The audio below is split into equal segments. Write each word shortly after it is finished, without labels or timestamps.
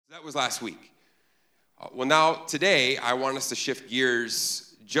That was last week. Well, now today I want us to shift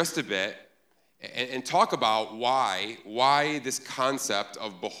gears just a bit and talk about why this concept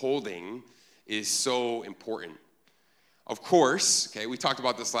of beholding is so important. Of course, okay, we talked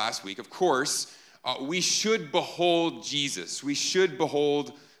about this last week. Of course, we should behold Jesus. We should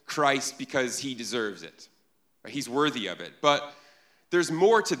behold Christ because he deserves it. He's worthy of it. But there's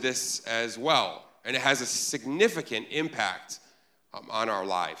more to this as well, and it has a significant impact on our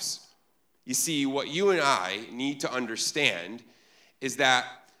lives. You see, what you and I need to understand is that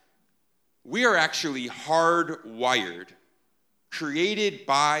we are actually hardwired, created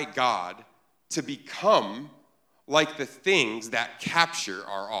by God to become like the things that capture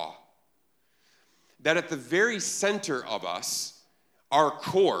our awe. That at the very center of us, our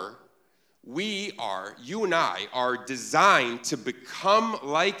core, you and I are designed to become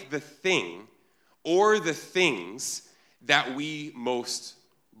like the thing or the things that we most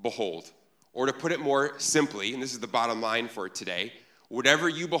behold. Or to put it more simply, and this is the bottom line for today, whatever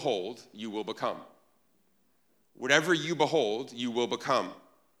you behold, you will become. Whatever you behold, you will become.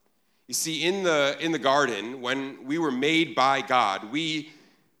 You see, in the garden, when we were made by God, we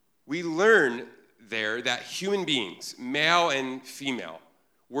learn there that human beings, male and female,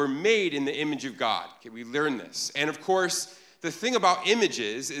 were made in the image of God. Okay, we learn this. And of course, the thing about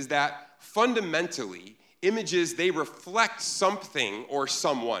images is that fundamentally, images, they reflect something or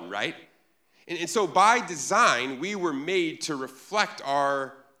someone, right? And so by design, we were made to reflect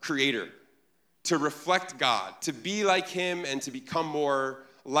our Creator, to reflect God, to be like him and to become more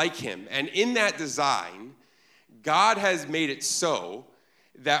like him. And in that design, God has made it so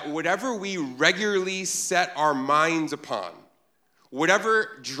that whatever we regularly set our minds upon,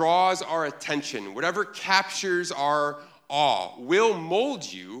 whatever draws our attention, whatever captures our awe, will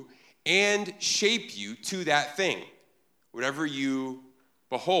mold you and shape you to that thing. Whatever you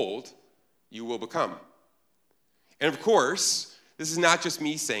behold, you will become. And of course, this is not just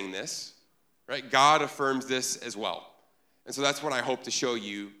me saying this, right? God affirms this as well. And so that's what I hope to show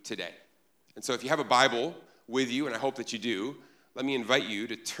you today. And so if you have a Bible with you, and I hope that you do, let me invite you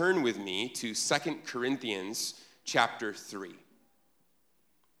to turn with me to 2 Corinthians chapter 3.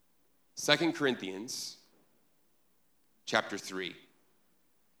 2 Corinthians chapter 3.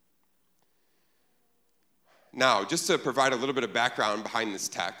 Now, just to provide a little bit of background behind this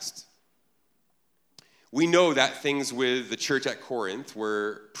text, we know that things with the church at Corinth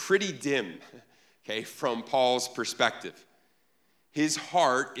were pretty dim, okay, from Paul's perspective. His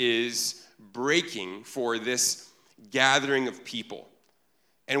heart is breaking for this gathering of people.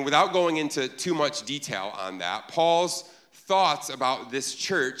 And without going into too much detail on that, Paul's thoughts about this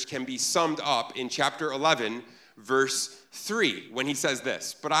church can be summed up in chapter 11, verse 3, when he says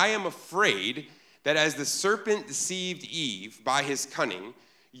this: "But I am afraid that as the serpent deceived Eve by his cunning,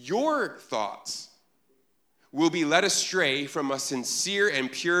 your thoughts will be led astray from a sincere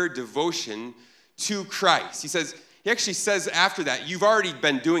and pure devotion to Christ." He actually says after that, you've already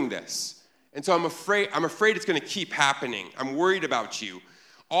been doing this. And so I'm afraid it's going to keep happening. I'm worried about you.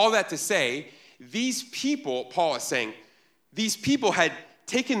 All that to say, these people, Paul is saying, these people had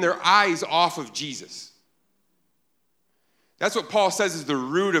taken their eyes off of Jesus. That's what Paul says is the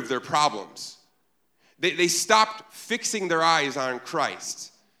root of their problems. They stopped fixing their eyes on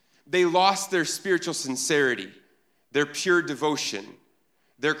Christ. They lost their spiritual sincerity, their pure devotion,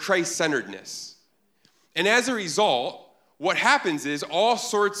 their Christ-centeredness. And as a result, what happens is all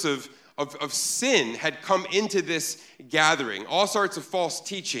sorts of sin had come into this gathering, all sorts of false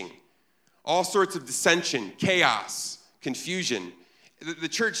teaching, all sorts of dissension, chaos, confusion. The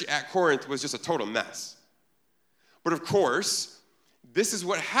church at Corinth was just a total mess. But of course, this is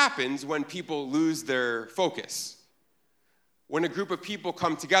what happens when people lose their focus. When a group of people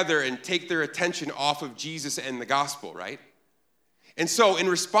come together and take their attention off of Jesus and the gospel, right? And so in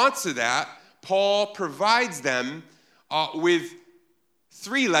response to that, Paul provides them with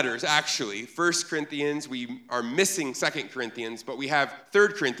 3 letters, actually. 1 Corinthians, we are missing 2 Corinthians, but we have 3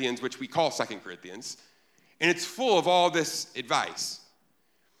 Corinthians, which we call 2 Corinthians. And it's full of all this advice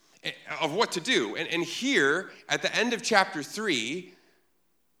of what to do. And here, at the end of chapter 3,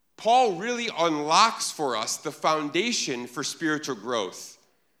 Paul really unlocks for us the foundation for spiritual growth,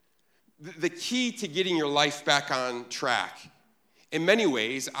 the key to getting your life back on track. In many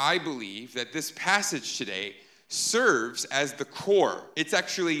ways, I believe that this passage today serves as the core. It's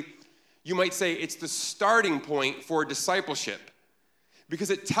actually, you might say, it's the starting point for discipleship,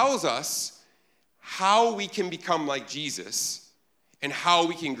 because it tells us how we can become like Jesus and how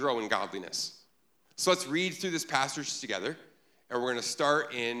we can grow in godliness. So let's read through this passage together. And we're going to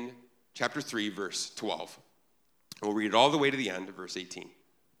start in chapter 3, verse 12. And we'll read it all the way to the end of verse 18.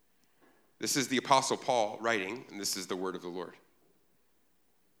 This is the Apostle Paul writing, and this is the word of the Lord.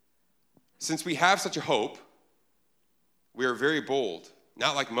 Since we have such a hope, we are very bold,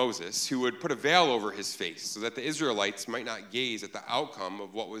 not like Moses, who would put a veil over his face so that the Israelites might not gaze at the outcome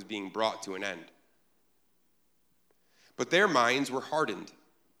of what was being brought to an end. But their minds were hardened.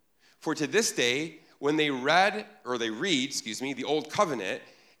 For to this day, when they read the Old Covenant,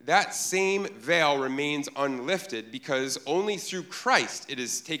 that same veil remains unlifted because only through Christ it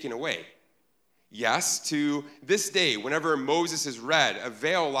is taken away. Yes, to this day, whenever Moses is read, a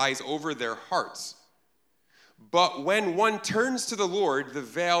veil lies over their hearts. But when one turns to the Lord, the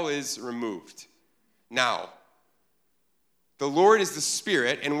veil is removed. Now, the Lord is the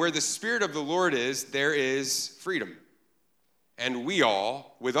Spirit, and where the Spirit of the Lord is, there is freedom. And we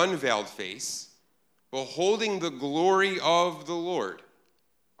all, with unveiled face, beholding the glory of the Lord,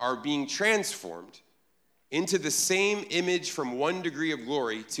 are being transformed into the same image from one degree of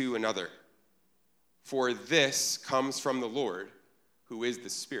glory to another. For this comes from the Lord, who is the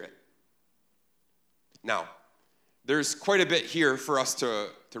Spirit. Now, there's quite a bit here for us to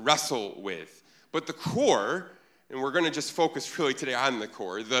wrestle with. But the core, and we're going to just focus really today on the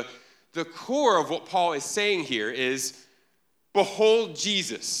core, the core of what Paul is saying here is, behold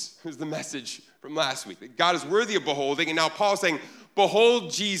Jesus, is the message from last week. That God is worthy of beholding, and now Paul is saying,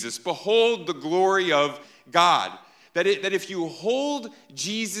 behold Jesus, behold the glory of God. That if you hold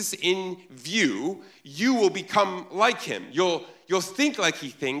Jesus in view, you will become like him. You'll think like he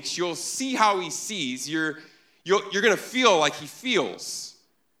thinks. You'll see how he sees. You're going to feel like he feels.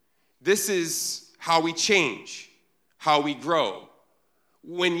 This is how we change, how we grow.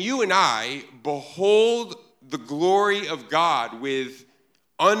 When you and I behold the glory of God with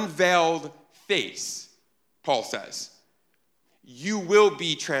unveiled face, Paul says, you will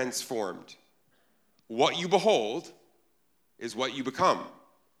be transformed. What you behold is what you become.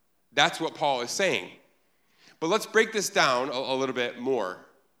 That's what Paul is saying. But let's break this down a little bit more.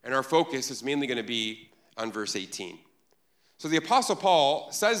 And our focus is mainly going to be on verse 18. So the Apostle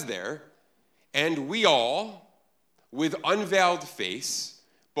Paul says there, and we all, with unveiled face,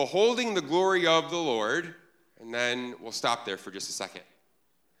 beholding the glory of the Lord, and then we'll stop there for just a second.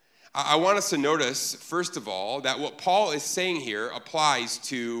 I want us to notice, first of all, that what Paul is saying here applies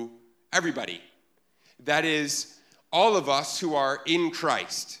to everybody. That is, all of us who are in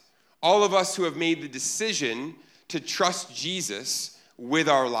Christ, all of us who have made the decision to trust Jesus with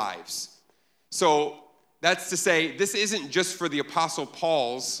our lives. So that's to say, this isn't just for the Apostle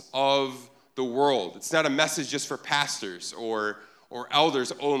Pauls of the world. It's not a message just for pastors or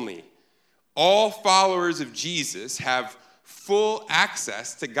elders only. All followers of Jesus have full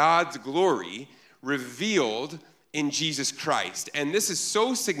access to God's glory revealed in Jesus Christ. And this is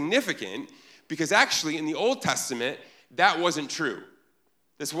so significant because actually in the Old Testament, that wasn't true.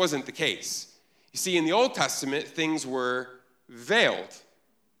 This wasn't the case. You see, in the Old Testament, things were veiled,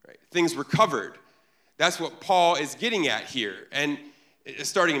 right? Things were covered. That's what Paul is getting at here, and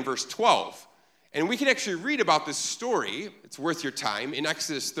starting in verse 12. And we can actually read about this story, it's worth your time, in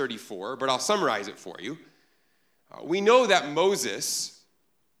Exodus 34, but I'll summarize it for you. We know that Moses,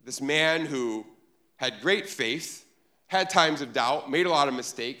 this man who had great faith, had times of doubt, made a lot of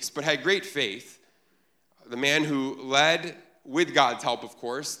mistakes, but had great faith, the man who led, with God's help, of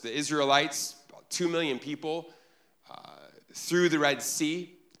course, the Israelites, about 2 million people, through the Red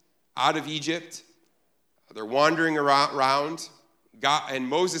Sea, out of Egypt. They're wandering around. God, and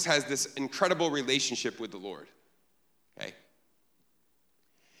Moses has this incredible relationship with the Lord. Okay?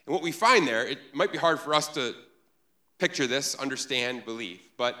 And what we find there, it might be hard for us to picture this, understand, believe,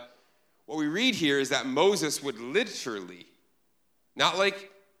 but what we read here is that Moses would literally, not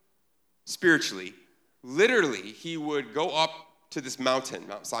like spiritually, literally, he would go up to this mountain,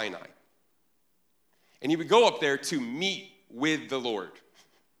 Mount Sinai. And he would go up there to meet with the Lord.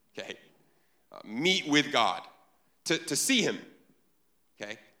 Okay? Meet with God. To see him.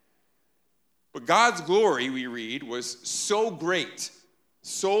 Okay? But God's glory, we read, was so great,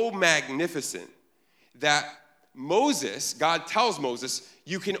 so magnificent, that Moses, God tells Moses,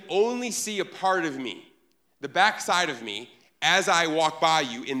 you can only see a part of me, the backside of me, as I walk by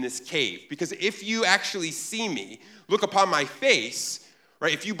you in this cave. Because if you actually see me, look upon my face,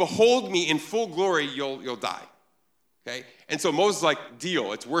 right? If you behold me in full glory, you'll die. Okay? And so Moses is like,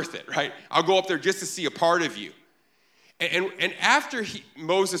 deal, it's worth it, right? I'll go up there just to see a part of you. And after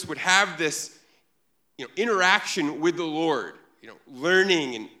Moses would have this, interaction with the Lord,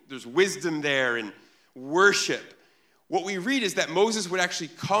 learning, and there's wisdom there and worship, what we read is that Moses would actually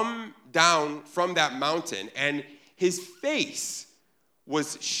come down from that mountain and his face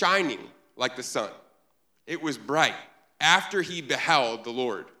was shining like the sun. It was bright after he beheld the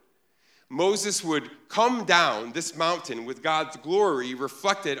Lord. Moses would come down this mountain with God's glory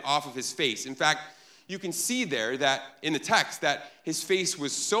reflected off of his face. In fact, you can see there that in the text that his face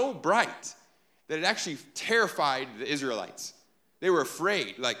was so bright that it actually terrified the Israelites. They were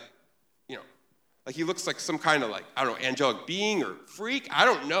afraid, like he looks like some kind of angelic being or freak. I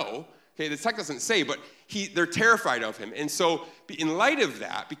don't know. Okay, the text doesn't say, but they're terrified of him. And so in light of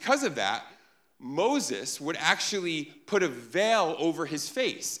that, because of that, Moses would actually put a veil over his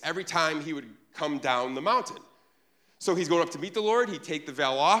face every time he would come down the mountain. So he's going up to meet the Lord. He'd take the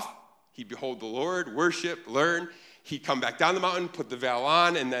veil off. He'd behold the Lord, worship, learn. He'd come back down the mountain, put the veil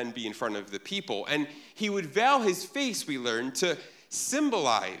on, and then be in front of the people. And he would veil his face, we learn, to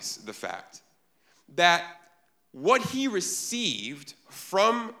symbolize the fact that what he received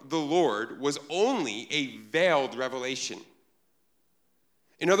from the Lord was only a veiled revelation.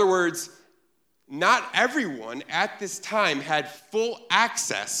 In other words, not everyone at this time had full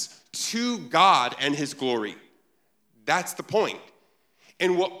access to God and his glory. That's the point.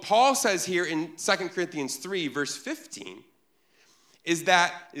 And what Paul says here in 2 Corinthians 3, verse 15, is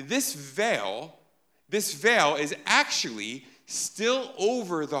that this veil is actually still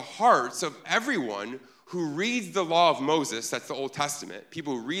over the hearts of everyone who reads the law of Moses, that's the Old Testament,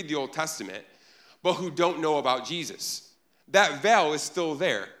 people who read the Old Testament, but who don't know about Jesus. That veil is still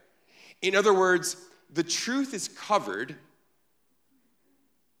there. In other words, the truth is covered.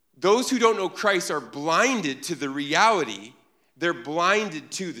 Those who don't know Christ are blinded to the reality. They're blinded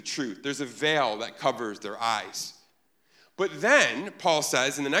to the truth. There's a veil that covers their eyes. But then, Paul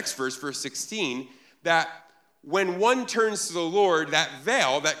says in the next verse, verse 16, that when one turns to the Lord, that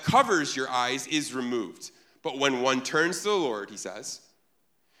veil that covers your eyes is removed. But when one turns to the Lord, he says,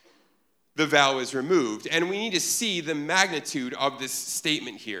 the veil is removed. And we need to see the magnitude of this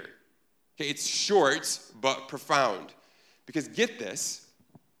statement here. Okay, it's short, but profound. Because get this.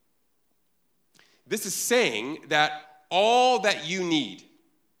 This is saying that all that you need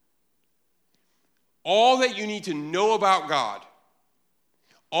to know about God,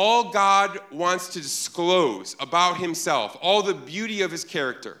 all God wants to disclose about himself, all the beauty of his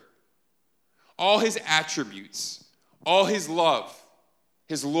character, all his attributes, all his love,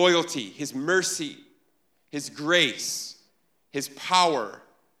 his loyalty, his mercy, his grace, his power,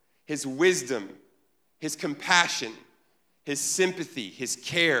 his wisdom, his compassion, his sympathy, his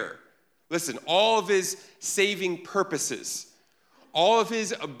care. Listen, all of his saving purposes, all of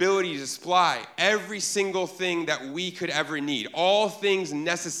his ability to supply every single thing that we could ever need, all things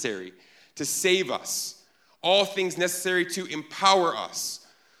necessary to save us, all things necessary to empower us,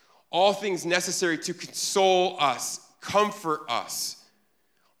 all things necessary to console us, comfort us,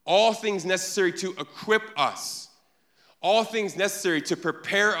 all things necessary to equip us, all things necessary to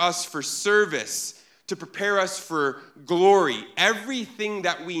prepare us for service, to prepare us for glory. Everything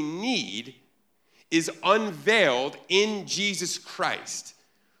that we need is unveiled in Jesus Christ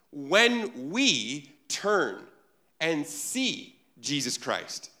when we turn and see Jesus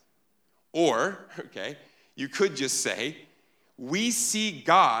Christ. Or, you could just say, we see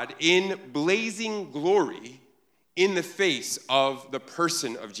God in blazing glory in the face of the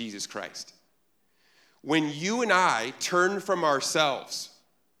person of Jesus Christ. When you and I turn from ourselves,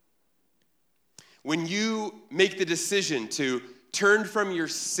 when you make the decision to turn from your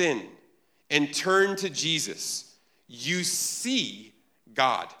sin and turn to Jesus, you see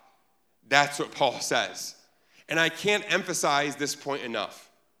God. That's what Paul says. And I can't emphasize this point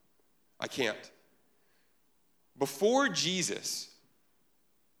enough. I can't. Before Jesus,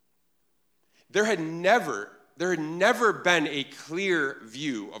 there had never been a clear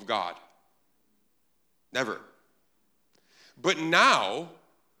view of God. Never. But now,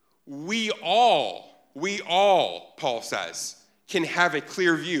 we all, Paul says, can have a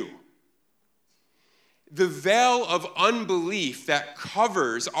clear view. The veil of unbelief that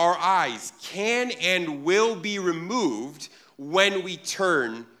covers our eyes can and will be removed when we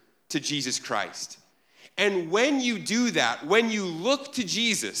turn to Jesus Christ. And when you do that, when you look to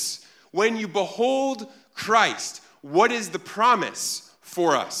Jesus, when you behold Christ, what is the promise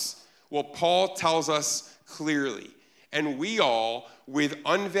for us? Well, Paul tells us clearly, and we all, with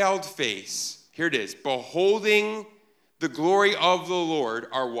unveiled face, here it is, beholding the glory of the Lord,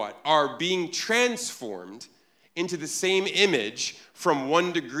 are what? Are being transformed into the same image from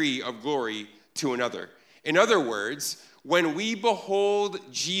one degree of glory to another. In other words, when we behold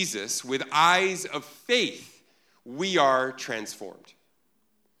Jesus with eyes of faith, we are transformed.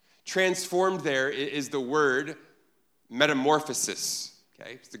 Transformed there is the word metamorphosis.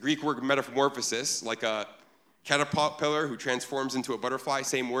 Okay? It's the Greek word metamorphosis, like a caterpillar who transforms into a butterfly,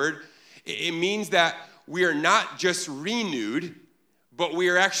 same word. It means that we are not just renewed, but we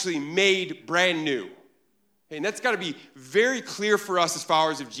are actually made brand new. And that's got to be very clear for us as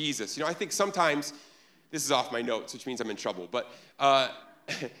followers of Jesus. I think sometimes, this is off my notes, which means I'm in trouble, but I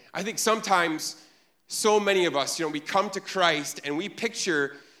think sometimes so many of us, we come to Christ and we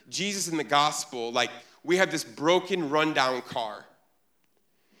picture Jesus in the gospel like we have this broken, rundown car.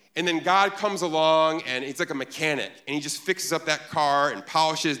 And then God comes along and he's like a mechanic and he just fixes up that car and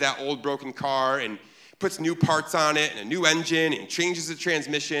polishes that old broken car and puts new parts on it and a new engine and changes the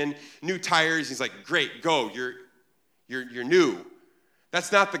transmission, new tires. He's like, great, go, you're new.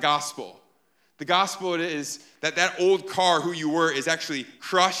 That's not the gospel. The gospel is that old car, who you were, is actually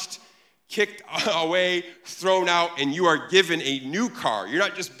crushed, kicked away, thrown out, and you are given a new car. You're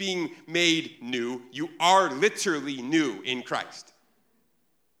not just being made new. You are literally new in Christ.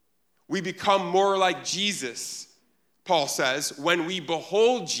 We become more like Jesus, Paul says, when we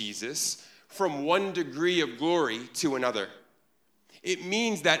behold Jesus from one degree of glory to another. It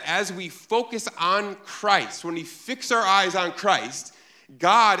means that as we focus on Christ, when we fix our eyes on Christ,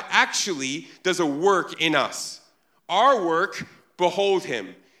 God actually does a work in us. Our work, behold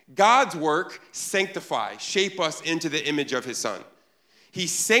him. God's work, sanctify, shape us into the image of his Son. He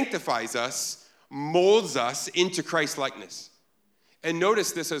sanctifies us, molds us into Christ's likeness. And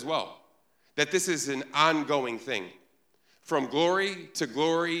notice this as well, that this is an ongoing thing. From glory to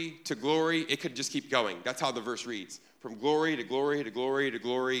glory to glory, it could just keep going. That's how the verse reads. From glory to glory to glory to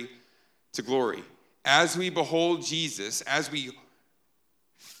glory to glory. As we behold Jesus, as we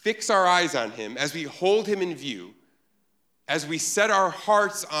fix our eyes on him, as we hold him in view, as we set our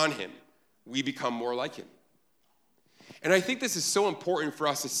hearts on him, we become more like him. And I think this is so important for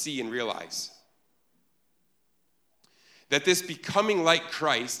us to see and realize that this becoming like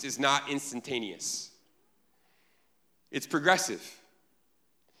Christ is not instantaneous. It's progressive.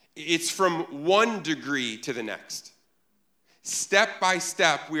 It's from one degree to the next. Step by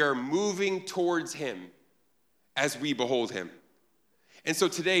step, we are moving towards him as we behold him. And so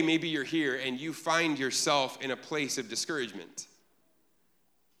today, maybe you're here and you find yourself in a place of discouragement.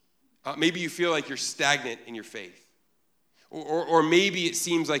 Maybe you feel like you're stagnant in your faith. Or maybe it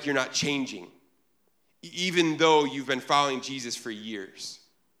seems like you're not changing, even though you've been following Jesus for years.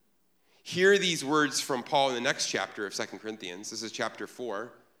 Hear these words from Paul in the next chapter of 2 Corinthians. This is chapter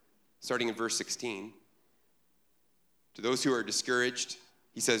 4, starting in verse 16. To those who are discouraged,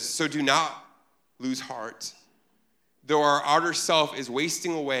 he says, so do not lose heart. Though our outer self is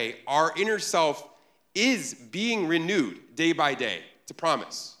wasting away, our inner self is being renewed day by day. It's a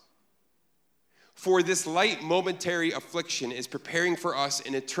promise. For this light momentary affliction is preparing for us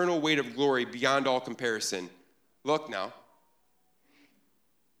an eternal weight of glory beyond all comparison. Look now.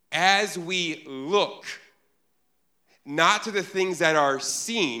 As we look, not to the things that are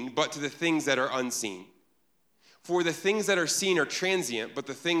seen, but to the things that are unseen. For the things that are seen are transient, but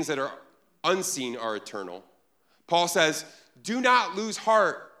the things that are unseen are eternal. Paul says, do not lose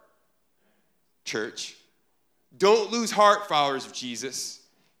heart, church. Don't lose heart, followers of Jesus.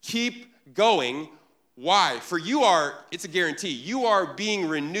 Keep going. Why? For it's a guarantee, you are being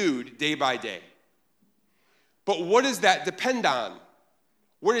renewed day by day. But what does that depend on?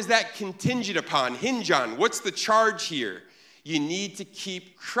 What is that contingent upon, hinge on? What's the charge here? You need to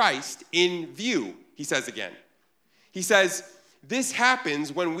keep Christ in view, he says again. He says, this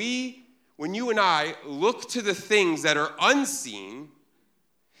happens when you and I look to the things that are unseen,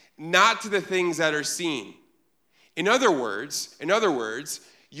 not to the things that are seen. In other words,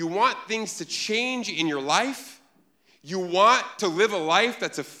 you want things to change in your life. You want to live a life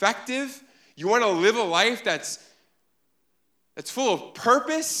that's effective. You want to live a life that's full of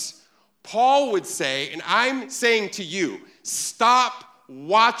purpose. Paul would say, and I'm saying to you, stop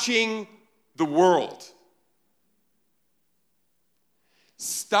watching the world.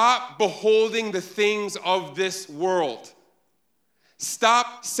 Stop beholding the things of this world.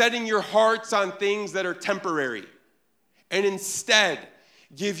 Stop setting your hearts on things that are temporary. And instead,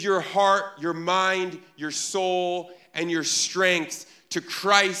 give your heart, your mind, your soul, and your strength to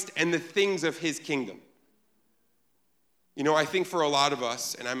Christ and the things of his kingdom. I think for a lot of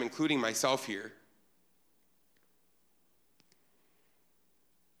us, and I'm including myself here,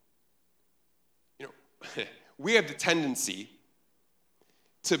 we have the tendency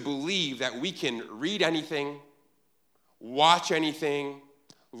to believe that we can read anything, watch anything,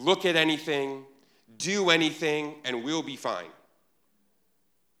 look at anything, do anything, and we'll be fine.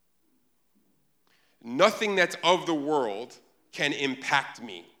 Nothing that's of the world can impact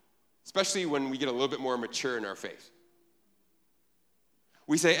me, especially when we get a little bit more mature in our faith.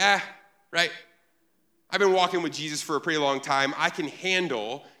 We say, right, I've been walking with Jesus for a pretty long time. I can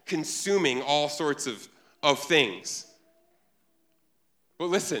handle consuming all sorts of things. But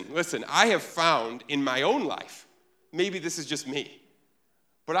listen, I have found in my own life, maybe this is just me,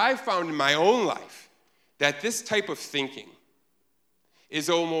 but I've found in my own life that this type of thinking is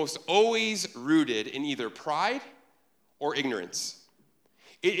almost always rooted in either pride or ignorance.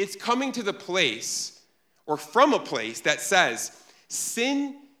 It's coming to the place, or from a place that says,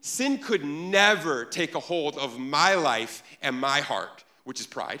 sin could never take a hold of my life and my heart, which is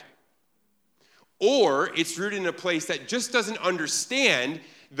pride. Or it's rooted in a place that just doesn't understand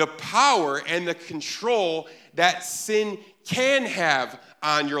the power and the control that sin can have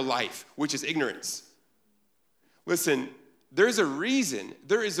on your life, which is ignorance. Listen, there is a reason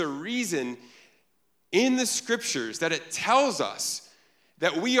in the scriptures that it tells us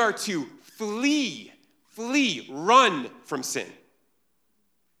that we are to flee, run from sin.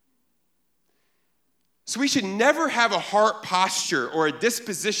 So we should never have a heart posture or a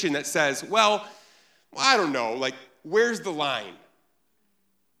disposition that says, well, I don't know, like, where's the line?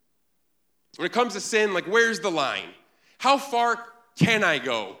 When it comes to sin, like, where's the line? How far can I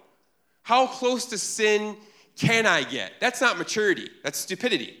go? How close to sin can I get? That's not maturity. That's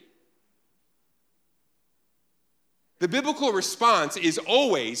stupidity. The biblical response is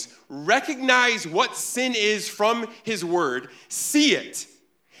always recognize what sin is from his word, see it,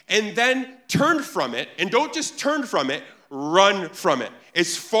 and then turn from it. And don't just turn from it, run from it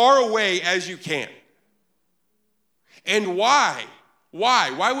as far away as you can. And why?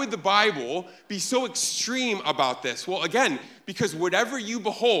 Why would the Bible be so extreme about this? Well, again, because whatever you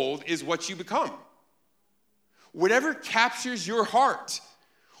behold is what you become. Whatever captures your heart,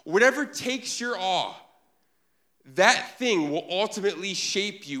 whatever takes your awe, that thing will ultimately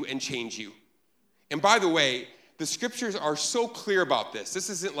shape you and change you. And by the way, the scriptures are so clear about this. This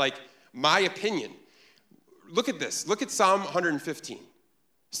isn't like my opinion. Look at this. Look at Psalm 115,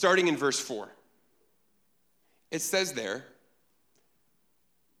 starting in verse 4. It says there,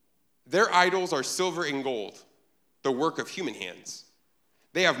 their idols are silver and gold, the work of human hands.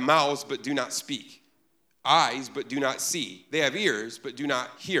 They have mouths but do not speak, eyes but do not see. They have ears but do not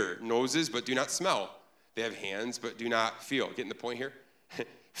hear, noses but do not smell. They have hands but do not feel. Getting the point here?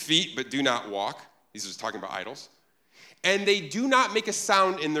 Feet but do not walk. These are talking about idols. And they do not make a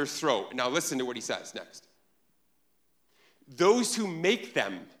sound in their throat. Now listen to what he says next. Those who make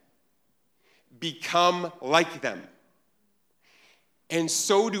them become like them, and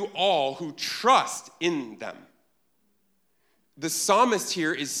so do all who trust in them. The psalmist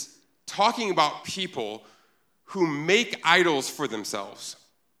here is talking about people who make idols for themselves,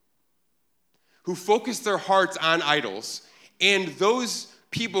 who focus their hearts on idols, and those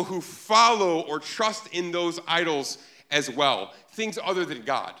people who follow or trust in those idols as well, things other than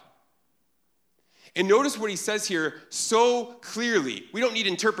God. And notice what he says here so clearly. We don't need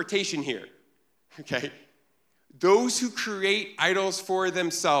interpretation here. Okay? Those who create idols for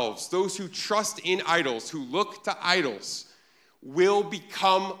themselves, those who trust in idols, who look to idols, will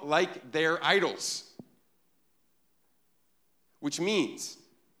become like their idols. Which means,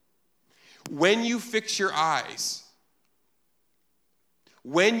 when you fix your eyes,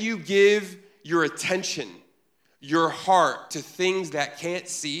 when you give your attention, your heart to things that can't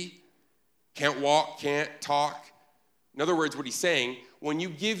see, can't walk, can't talk. In other words, what he's saying, when you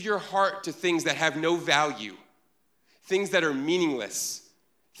give your heart to things that have no value, things that are meaningless,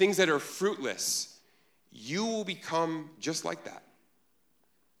 things that are fruitless, you will become just like that.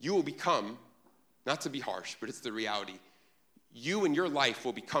 You will become, not to be harsh, but it's the reality, you and your life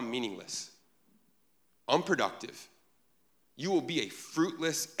will become meaningless, unproductive. You will be a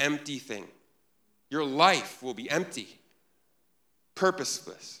fruitless, empty thing. Your life will be empty,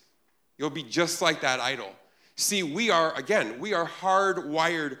 purposeless. You'll be just like that idol. See, we are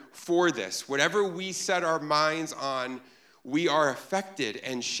hardwired for this. Whatever we set our minds on, we are affected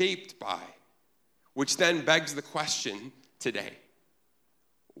and shaped by, which then begs the question today,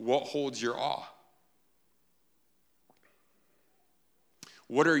 what holds your awe?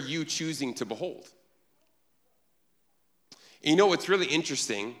 What are you choosing to behold? And you know what's really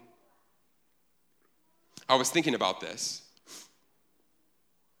interesting? I was thinking about this.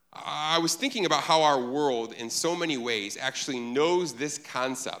 I was thinking about how our world, in so many ways, actually knows this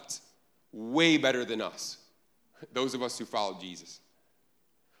concept way better than us, those of us who follow Jesus.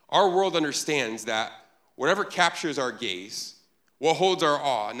 Our world understands that whatever captures our gaze, what holds our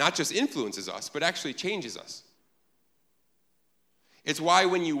awe, not just influences us, but actually changes us. It's why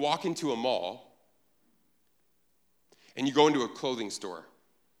when you walk into a mall and you go into a clothing store,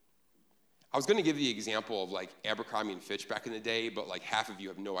 I was going to give the example of like Abercrombie and Fitch back in the day, but like half of you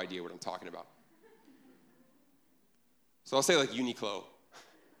have no idea what I'm talking about. So I'll say like Uniqlo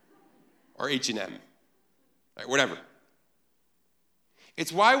or H&M, right, whatever.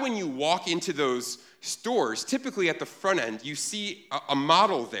 It's why when you walk into those stores, typically at the front end, you see a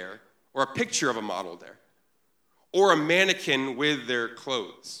model there, or a picture of a model there, or a mannequin with their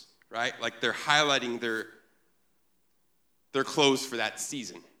clothes, right? Like they're highlighting their clothes for that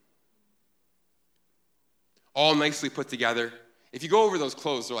season. All nicely put together. If you go over those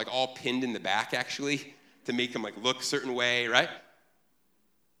clothes, they're like all pinned in the back, actually, to make them like look a certain way, right?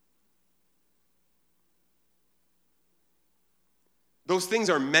 Those things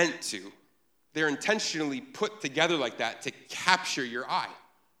are meant to. They're intentionally put together like that to capture your eye,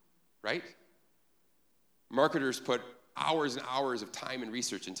 right? Marketers put hours and hours of time and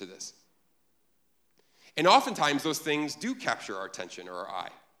research into this. And oftentimes, those things do capture our attention or our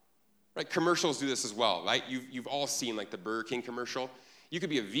eye. Right? Commercials do this as well, right? You've all seen like the Burger King commercial. You could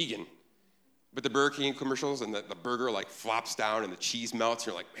be a vegan, but the Burger King commercials and the burger like flops down and the cheese melts.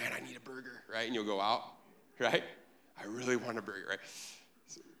 And you're like, man, I need a burger, right? And you'll go out, right? I really want a burger, right?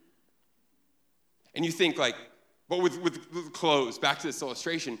 And you think like, but with clothes, back to this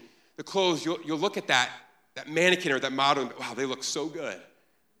illustration, the clothes, you'll look at that mannequin or that model and, wow, they look so good.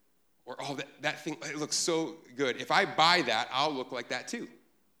 Or, oh, that thing, it looks so good. If I buy that, I'll look like that too.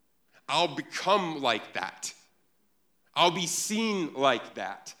 I'll become like that. I'll be seen like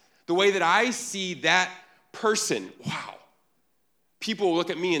that. The way that I see that person, wow. People will look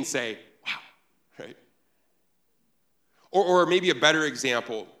at me and say, wow, right? Or maybe a better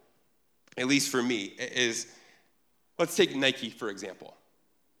example, at least for me, is, let's take Nike, for example.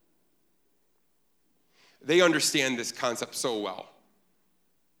 They understand this concept so well.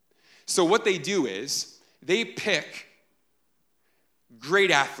 So what they do is they pick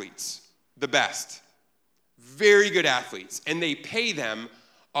great athletes, the best, very good athletes, and they pay them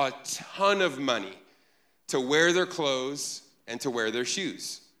a ton of money to wear their clothes and to wear their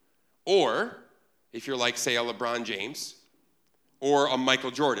shoes. Or, if you're like, say, a LeBron James or a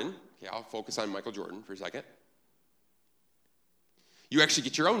Michael Jordan, okay, I'll focus on Michael Jordan for a second, you actually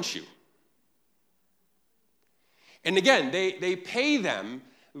get your own shoe. And again, they pay them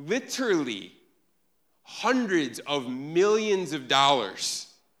literally hundreds of millions of dollars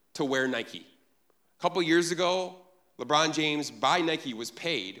to wear Nike. A couple years ago, LeBron James by Nike was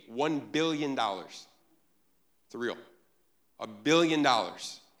paid $1 billion. It's real. $1 billion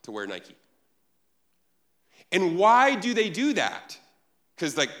to wear Nike. And why do they do that?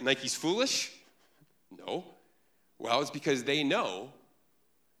 Because like Nike's foolish? No. Well, it's because they know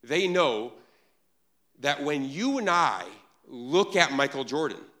that when you and I look at Michael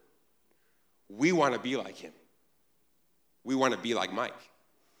Jordan, we want to be like him. We want to be like Mike.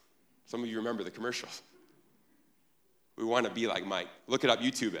 Some of you remember the commercial. We want to be like Mike. Look it up,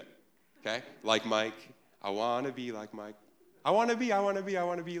 YouTube it, okay? Like Mike, I want to be like Mike. I want to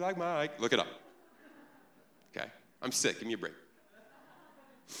be like Mike. Look it up, okay? I'm sick, give me a break.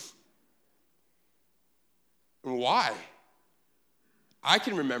 And why? I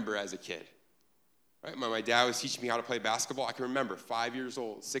can remember as a kid, right? My dad was teaching me how to play basketball. I can remember 5 years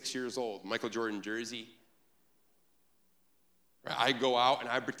old, 6 years old, Michael Jordan jersey. Right? I'd go out and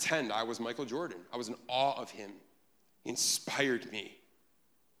I'd pretend I was Michael Jordan. I was in awe of him. He inspired me.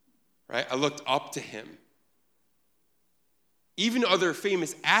 Right? I looked up to him. Even other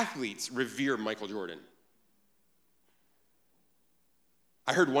famous athletes revere Michael Jordan.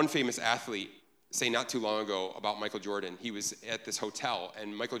 I heard one famous athlete say not too long ago about Michael Jordan. He was at this hotel,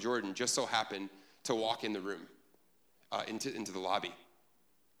 and Michael Jordan just so happened to walk in the room, into the lobby. And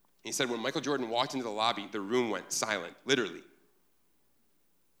he said when Michael Jordan walked into the lobby, the room went silent, literally.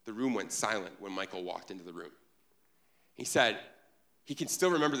 The room went silent when Michael walked into the room. He said he can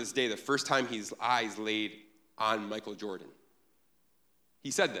still remember this day, the first time his eyes laid on Michael Jordan. He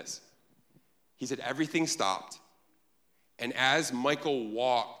said this. He said everything stopped, and as Michael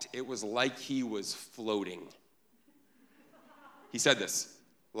walked, it was like he was floating. He said this,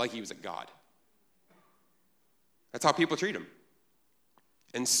 like he was a god. That's how people treat him.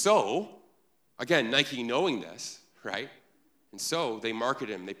 And so, again, Nike knowing this, right? And so they market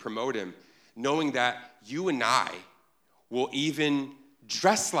him, they promote him, knowing that you and I will even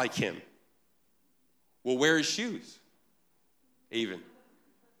dress like him. We'll wear his shoes, even.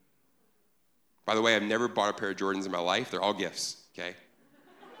 By the way, I've never bought a pair of Jordans in my life. They're all gifts, okay?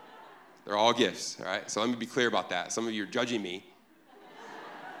 They're all gifts, all right? So let me be clear about that. Some of you are judging me,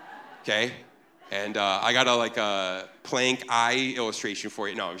 okay? And I got a plank eye illustration for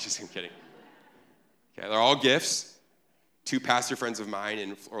you. No, I'm just kidding. Okay, they're all gifts. 2 pastor friends of mine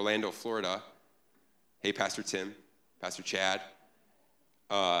in Orlando, Florida. Hey, Pastor Tim, Pastor Chad.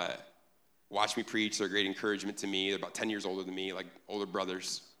 Watch me preach. They're a great encouragement to me. They're about 10 years older than me, like older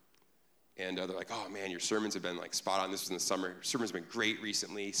brothers. And they're like, oh, man, your sermons have been like spot on. This was in the summer. Your sermon's been great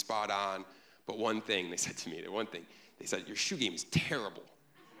recently, spot on. But one thing, they said to me, they said, your shoe game is terrible.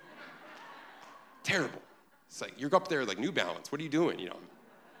 Terrible. It's like, you're up there like New Balance. What are you doing,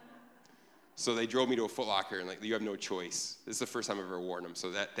 So they drove me to a Foot Locker and like, you have no choice. This is the first time I've ever worn them,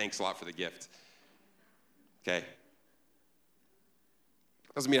 so thanks a lot for the gift. Okay?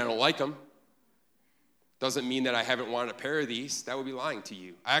 Doesn't mean I don't like them. Doesn't mean that I haven't wanted a pair of these. That would be lying to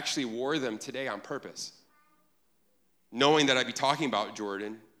you. I actually wore them today on purpose, knowing that I'd be talking about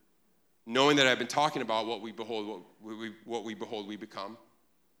Jordan, knowing that I've been talking about what we behold, we become,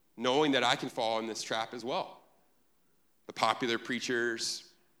 knowing that I can fall in this trap as well. The popular preachers,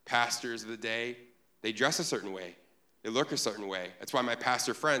 pastors of the day, they dress a certain way. They look a certain way. That's why my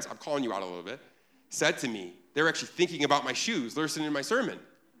pastor friends, I'm calling you out a little bit, said to me, they were actually thinking about my shoes, listening to my sermon.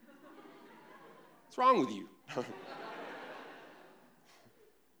 What's wrong with you?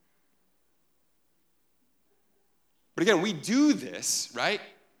 But again, we do this, right?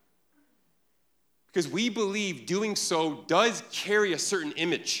 Because we believe doing so does carry a certain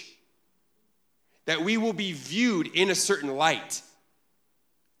image, that we will be viewed in a certain light.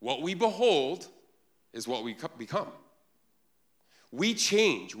 What we behold is what we become. We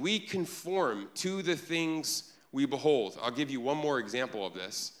change, we conform to the things we behold. I'll give you one more example of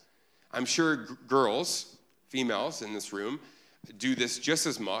this. I'm sure girls, females in this room, do this just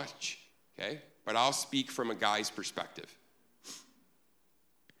as much, okay? But I'll speak from a guy's perspective.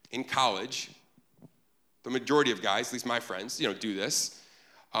 In college, the majority of guys, at least my friends, do this.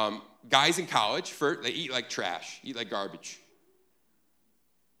 Guys in college, they eat like trash, eat like garbage.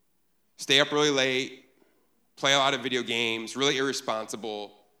 Stay up really late, play a lot of video games, really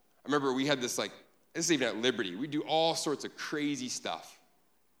irresponsible. I remember we had this this is even at Liberty. We do all sorts of crazy stuff.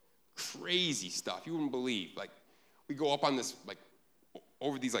 Crazy stuff. You wouldn't believe. We go up on this,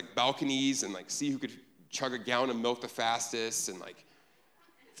 over these, balconies and, see who could chug a gallon of milk the fastest and,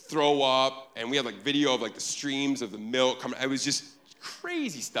 throw up. And we had, video of, the streams of the milk coming. It was just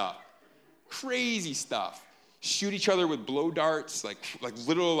crazy stuff. Crazy stuff. Shoot each other with blow darts,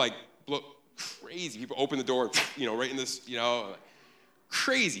 crazy. People open the door, right in this,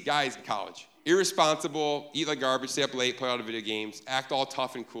 crazy guys in college. Irresponsible, eat like garbage, stay up late, play a lot of video games, act all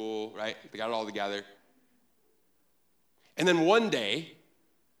tough and cool, right? They got it all together. And then one day,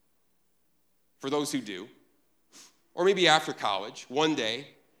 for those who do, or maybe after college, one day,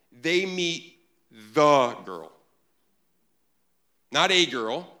 they meet the girl. Not a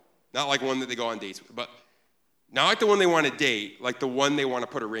girl, not like one that they go on dates with, but not like the one they want to date, like the one they want to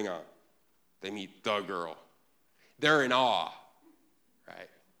put a ring on. They meet the girl. They're in awe, right?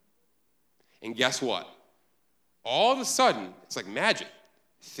 And guess what? All of a sudden, it's like magic.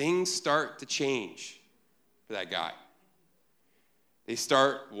 Things start to change for that guy. They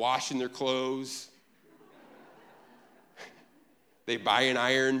start washing their clothes. They buy an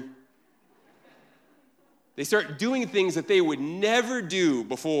iron. They start doing things that they would never do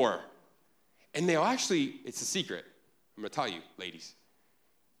before. And they'll actually, it's a secret. I'm going to tell you, ladies.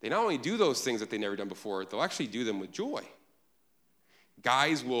 They not only do those things that they've never done before, they'll actually do them with joy.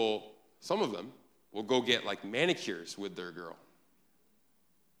 Guys some of them will go get manicures with their girl.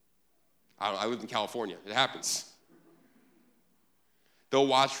 I live in California. It happens. They'll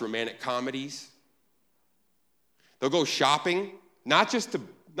watch romantic comedies. They'll go shopping, not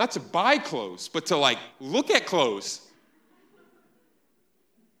to buy clothes, but to look at clothes.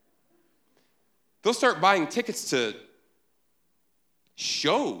 They'll start buying tickets to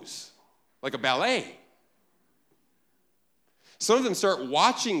shows, like a ballet. Some of them start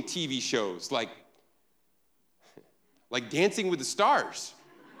watching TV shows like Dancing with the Stars.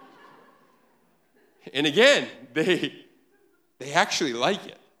 And again, they actually like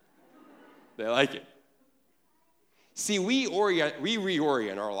it. They like it. See, we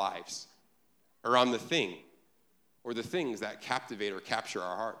reorient our lives around the thing or the things that captivate or capture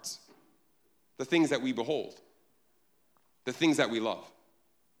our hearts. The things that we behold. The things that we love.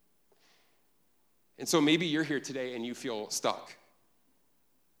 And so maybe you're here today and you feel stuck.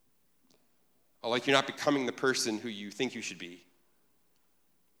 Or like you're not becoming the person who you think you should be.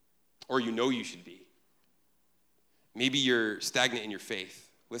 Or you know you should be. Maybe you're stagnant in your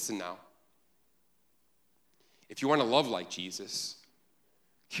faith. Listen now. If you want to love like Jesus,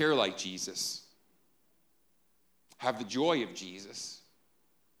 care like Jesus, have the joy of Jesus,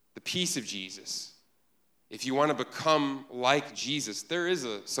 the peace of Jesus, if you want to become like Jesus, there is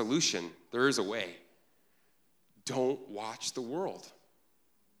a solution. There is a way. Don't watch the world.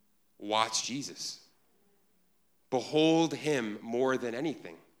 Watch Jesus. Behold him more than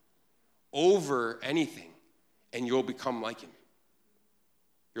anything, over anything, and you'll become like him.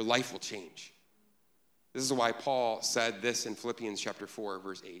 your life will change. This is why Paul said this in Philippians chapter 4,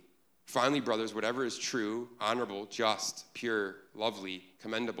 verse 8. Finally, brothers, whatever is true, honorable, just, pure, lovely,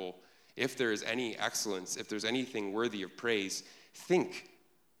 commendable, if there is any excellence, if there's anything worthy of praise,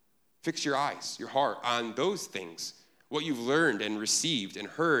 fix your eyes, your heart on those things, what you've learned and received and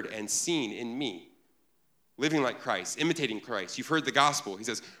heard and seen in me. Living like Christ, imitating Christ. You've heard the gospel. He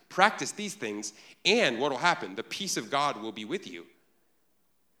says, practice these things, and what will happen? The peace of God will be with you.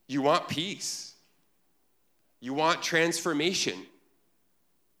 You want peace. You want transformation.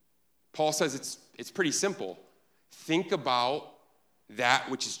 Paul says it's pretty simple. Think about that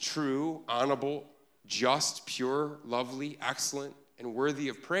which is true, honorable, just, pure, lovely, excellent, and worthy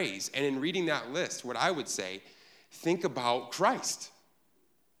of praise. And in reading that list, what I would say, think about Christ,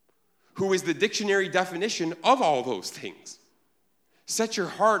 who is the dictionary definition of all those things. Set your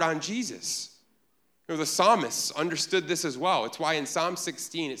heart on Jesus. You know, the psalmists understood this as well. It's why in Psalm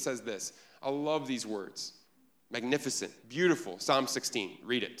 16 it says this. I love these words. Magnificent, beautiful. Psalm 16.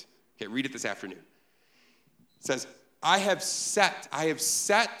 Read it. Okay, read it this afternoon. It says, I have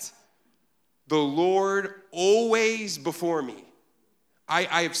set the Lord always before me.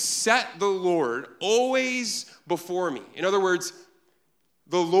 I have set the Lord always before me. In other words,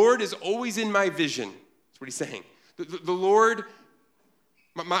 the Lord is always in my vision. That's what he's saying. The Lord,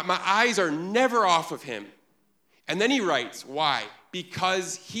 my eyes are never off of him. And then he writes, why?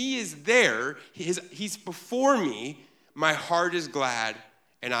 Because he is there, he's before me, my heart is glad,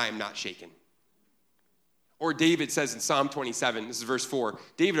 and I am not shaken. Or David says in Psalm 27, this is verse 4,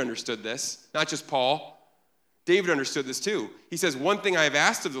 David understood this, not just Paul. David understood this too. He says, one thing I have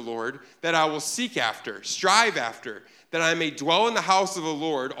asked of the Lord, that I will seek after, strive after, that I may dwell in the house of the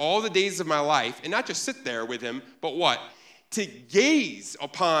Lord all the days of my life, and not just sit there with him, but what? To gaze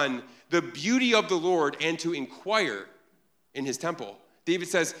upon the beauty of the Lord and to inquire in his temple. David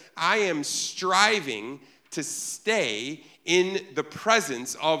says, I am striving to stay in the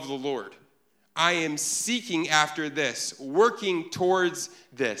presence of the Lord. I am seeking after this, working towards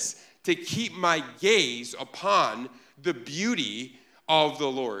this, to keep my gaze upon the beauty of the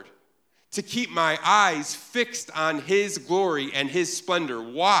Lord, to keep my eyes fixed on his glory and his splendor.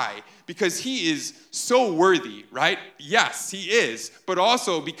 Why? Because he is so worthy, right? Yes, he is, but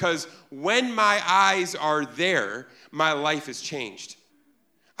also because when my eyes are there, my life is changed.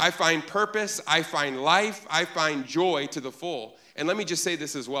 I find purpose, I find life, I find joy to the full. And let me just say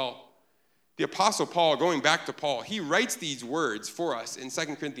this as well. The Apostle Paul, going back to Paul, he writes these words for us in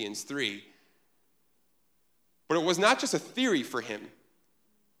 2 Corinthians 3. But it was not just a theory for him.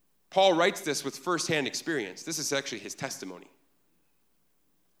 Paul writes this with firsthand experience. This is actually his testimony.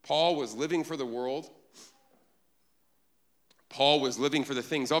 Paul was living for the world. Paul was living for the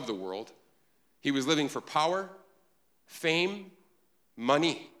things of the world. He was living for power, fame,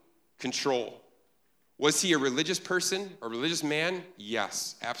 money, control. Was he a religious person, a religious man?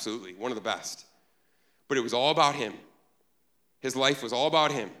 Yes, absolutely, one of the best. But it was all about him. His life was all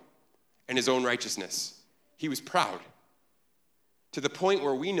about him and his own righteousness. He was proud, to the point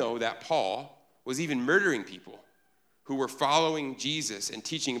where we know that Paul was even murdering people who were following Jesus and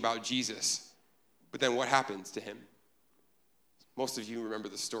teaching about Jesus. But then what happens to him? Most of you remember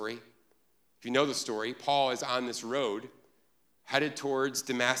the story. If you know the story, Paul is on this road headed towards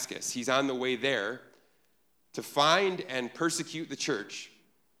Damascus. He's on the way there to find and persecute the church,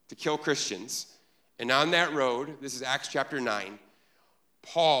 to kill Christians. And on that road, this is Acts chapter 9,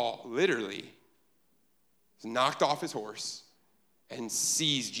 Paul literally is knocked off his horse and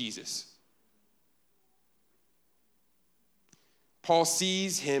sees Jesus. Paul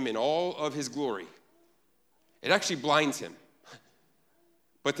sees him in all of his glory. It actually blinds him.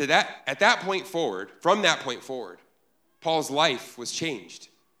 But at that point forward, from that point forward, Paul's life was changed.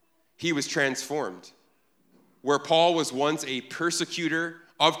 He was transformed. Where Paul was once a persecutor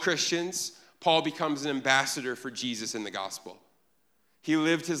of Christians, Paul becomes an ambassador for Jesus in the gospel. He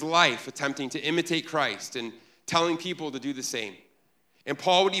lived his life attempting to imitate Christ and telling people to do the same. And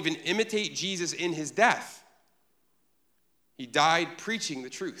Paul would even imitate Jesus in his death. He died preaching the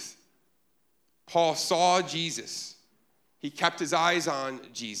truth. Paul saw Jesus. He kept his eyes on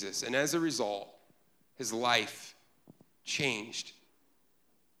Jesus. And as a result, his life changed.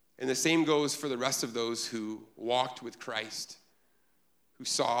 And the same goes for the rest of those who walked with Christ, who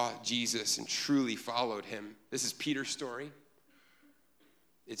saw Jesus and truly followed him. This is Peter's story.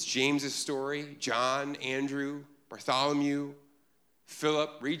 It's James's story, John, Andrew, Bartholomew,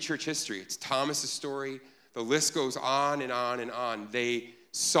 Philip. Read church history. It's Thomas's story. The list goes on and on and on. They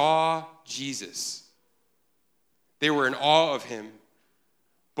saw Jesus. They were in awe of him,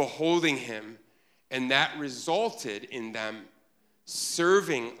 beholding him, and that resulted in them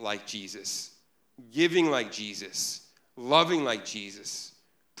serving like Jesus, giving like Jesus, loving like Jesus,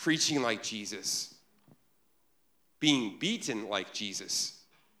 preaching like Jesus, being beaten like Jesus,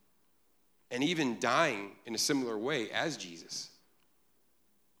 and even dying in a similar way as Jesus.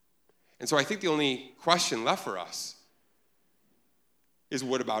 And so I think the only question left for us is,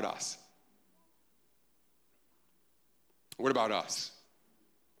 what about us? What about us?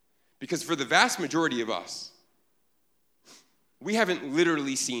 Because for the vast majority of us, we haven't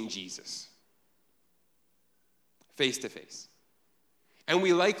literally seen Jesus face to face. And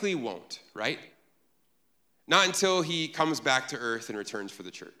we likely won't, right? Not until he comes back to earth and returns for the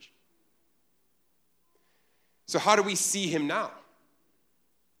church. So how do we see him now?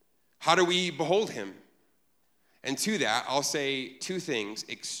 How do we behold him? And to that, I'll say two things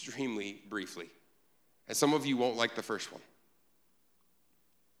extremely briefly. And some of you won't like the first one.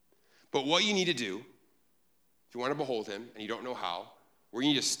 But what you need to do, if you want to behold him and you don't know how, where you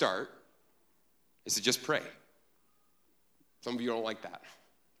need to start is to just pray. Some of you don't like that.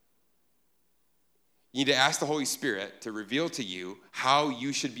 You need to ask the Holy Spirit to reveal to you how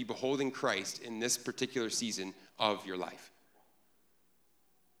you should be beholding Christ in this particular season of your life.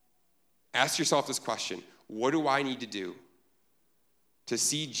 Ask yourself this question: what do I need to do to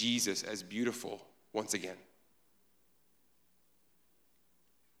see Jesus as beautiful once again?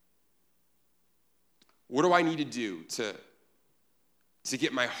 What do I need to do to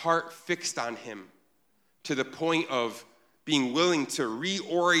get my heart fixed on him to the point of being willing to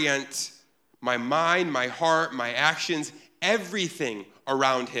reorient my mind, my heart, my actions, everything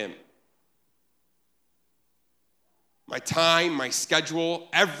around him? My time, my schedule,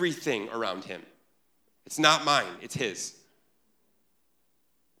 everything around him. It's not mine, it's his.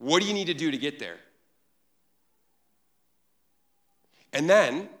 What do you need to do to get there? And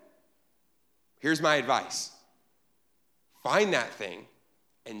then, here's my advice. Find that thing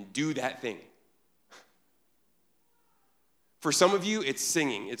and do that thing. For some of you, it's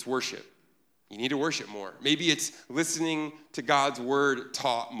singing, it's worship. You need to worship more. Maybe it's listening to God's word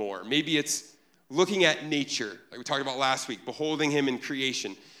taught more. Maybe it's looking at nature, like we talked about last week, beholding him in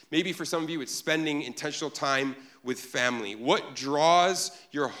creation. Maybe for some of you, it's spending intentional time with family. What draws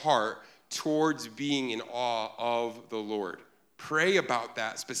your heart towards being in awe of the Lord? Pray about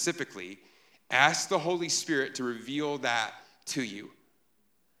that specifically. Ask the Holy Spirit to reveal that to you.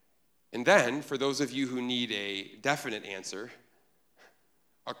 And then, for those of you who need a definite answer,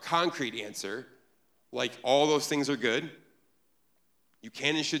 a concrete answer, like all those things are good, you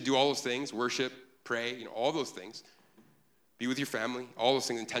can and should do all those things, worship, pray, all those things. Be with your family, all those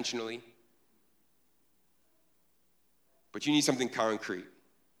things intentionally. But you need something concrete.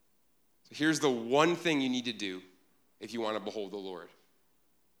 So here's the one thing you need to do if you want to behold the Lord.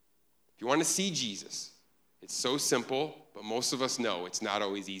 If you want to see Jesus, it's so simple, but most of us know it's not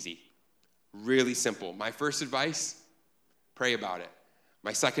always easy. Really simple. My first advice, pray about it.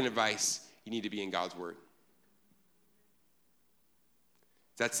 My second advice, you need to be in God's word.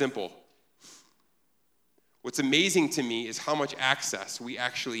 It's that simple. What's amazing to me is how much access we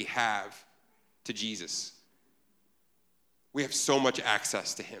actually have to Jesus. We have so much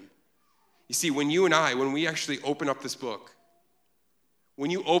access to him. You see, when we actually open up this book, when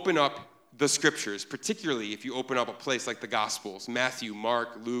you open up the scriptures, particularly if you open up a place like the Gospels, Matthew, Mark,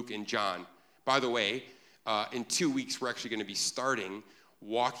 Luke, and John. By the way, in 2 weeks, we're actually going to be starting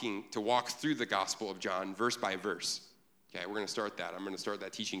walk through the Gospel of John verse by verse. Okay, we're going to start that. I'm going to start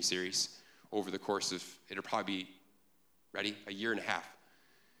that teaching series over the course of, it'll probably be, a year and a half.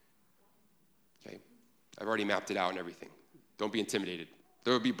 Okay, I've already mapped it out and everything. Don't be intimidated.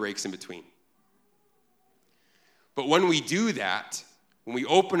 There will be breaks in between. But when we do that, when we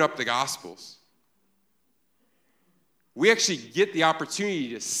open up the Gospels, we actually get the opportunity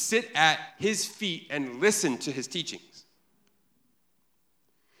to sit at his feet and listen to his teachings.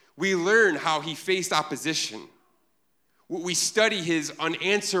 We learn how he faced opposition. We study his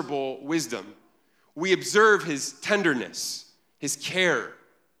unanswerable wisdom. We observe his tenderness, his care,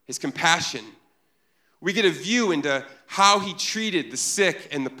 his compassion. We get a view into how he treated the sick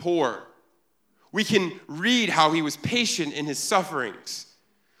and the poor. We can read how he was patient in his sufferings.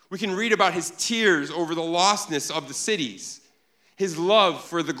 We can read about his tears over the lostness of the cities, his love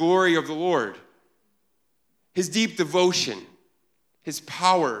for the glory of the Lord, his deep devotion, his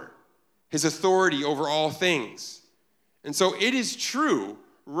power, his authority over all things. And so it is true,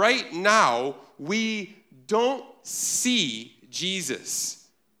 right now, we don't see Jesus.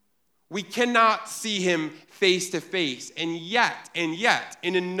 We cannot see him face to face. And yet,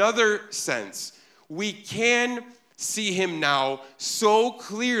 in another sense, we can see him now so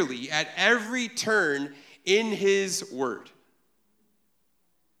clearly at every turn in his word.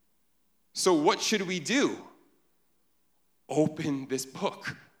 So what should we do? Open this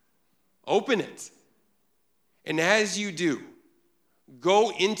book. Open it. And as you do,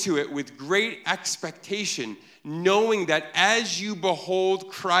 go into it with great expectation, knowing that as you behold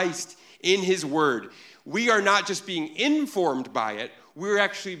Christ in his word, we are not just being informed by it, we're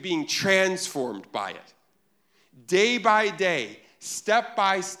actually being transformed by it. Day by day, step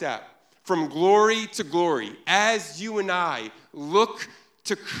by step, from glory to glory, as you and I look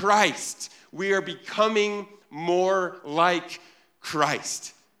to Christ, we are becoming more like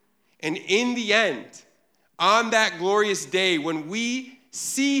Christ. And in the end, on that glorious day when we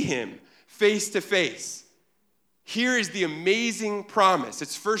see him face to face, here is the amazing promise.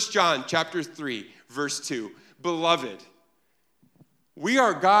 It's 1 John chapter 3, verse 2. Beloved, we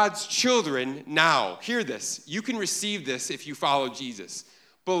are God's children now. Hear this. You can receive this if you follow Jesus.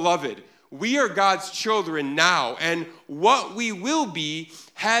 Beloved, we are God's children now, and what we will be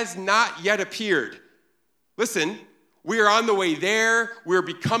has not yet appeared. Listen, we are on the way there. We're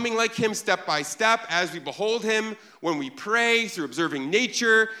becoming like him step by step as we behold him when we pray, through observing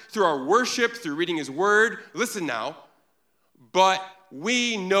nature, through our worship, through reading his word. Listen now. But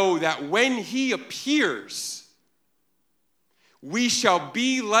we know that when he appears, we shall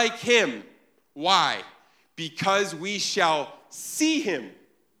be like him. Why? Because we shall see him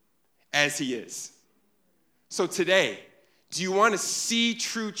as he is. So today, do you want to see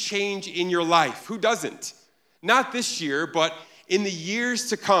true change in your life? Who doesn't? Not this year, but in the years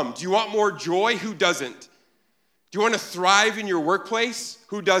to come. Do you want more joy? Who doesn't? Do you want to thrive in your workplace?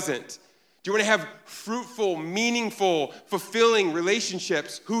 Who doesn't? Do you want to have fruitful, meaningful, fulfilling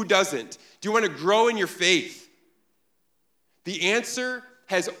relationships? Who doesn't? Do you want to grow in your faith? The answer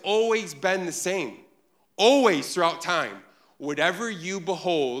has always been the same. Always throughout time. Whatever you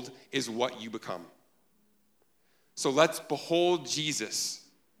behold is what you become. So let's behold Jesus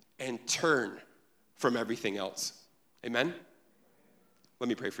and turn from everything else. Amen? Let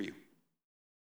me pray for you.